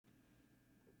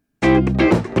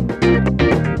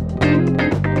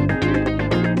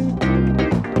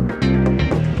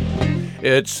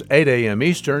It's 8 a.m.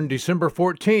 Eastern, December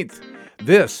 14th.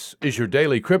 This is your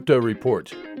daily crypto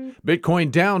report. Bitcoin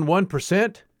down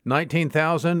 1%,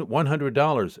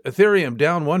 $19,100. Ethereum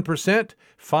down 1%,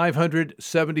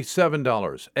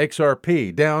 $577.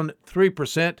 XRP down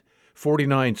 3%,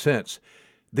 49 cents.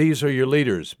 These are your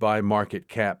leaders by market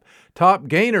cap. Top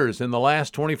gainers in the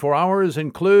last 24 hours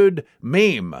include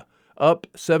Meme, up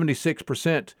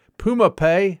 76%,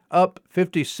 PumaPay, up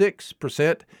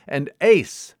 56%, and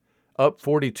Ace, up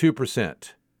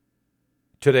 42%.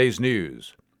 Today's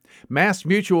news.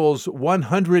 MassMutual's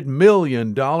 $100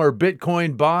 million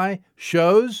Bitcoin buy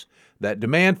shows that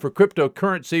demand for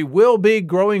cryptocurrency will be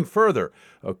growing further,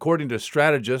 according to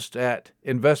strategists at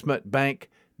investment bank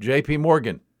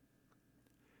JPMorgan.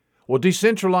 Well,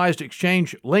 decentralized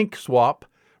exchange LINKSWAP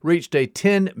reached a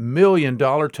 $10 million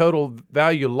total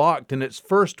value locked in its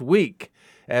first week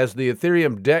as the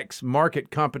Ethereum DEX market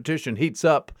competition heats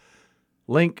up.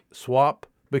 LINKSWAP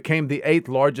became the 8th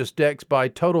largest DEX by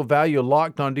total value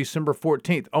locked on December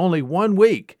 14th, only 1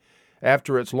 week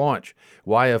after its launch.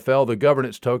 YFL, the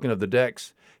governance token of the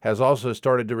DEX, has also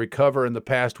started to recover in the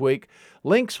past week.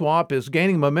 LINKSWAP is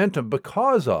gaining momentum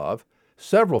because of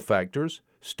several factors: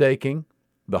 staking,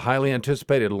 the highly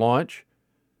anticipated launch,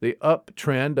 the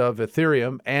uptrend of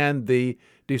Ethereum, and the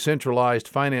decentralized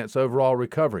finance overall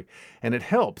recovery. And it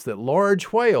helps that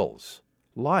large whales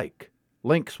like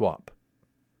LINKSWAP.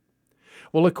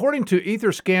 Well, according to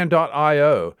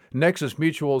Etherscan.io, Nexus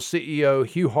Mutual's CEO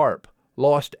Hugh Harp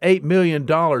lost $8 million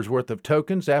worth of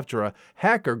tokens after a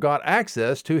hacker got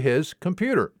access to his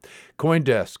computer.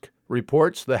 CoinDesk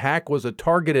reports the hack was a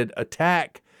targeted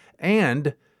attack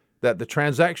and that the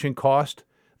transaction cost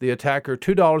the attacker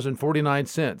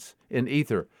 $2.49 in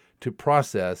Ether to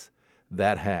process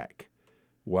that hack.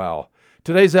 Wow.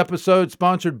 Today's episode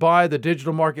sponsored by the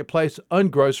digital marketplace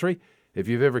Ungrocery. If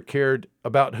you've ever cared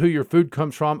about who your food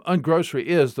comes from, Ungrocery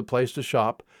is the place to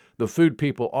shop. The food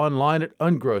people online at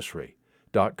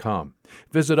ungrocery.com.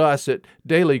 Visit us at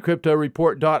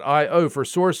dailycryptoreport.io for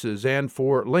sources and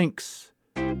for links.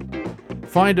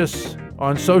 Find us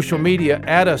on social media,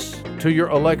 add us to your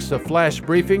Alexa flash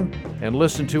briefing, and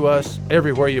listen to us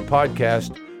everywhere you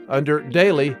podcast under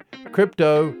Daily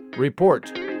Crypto Report.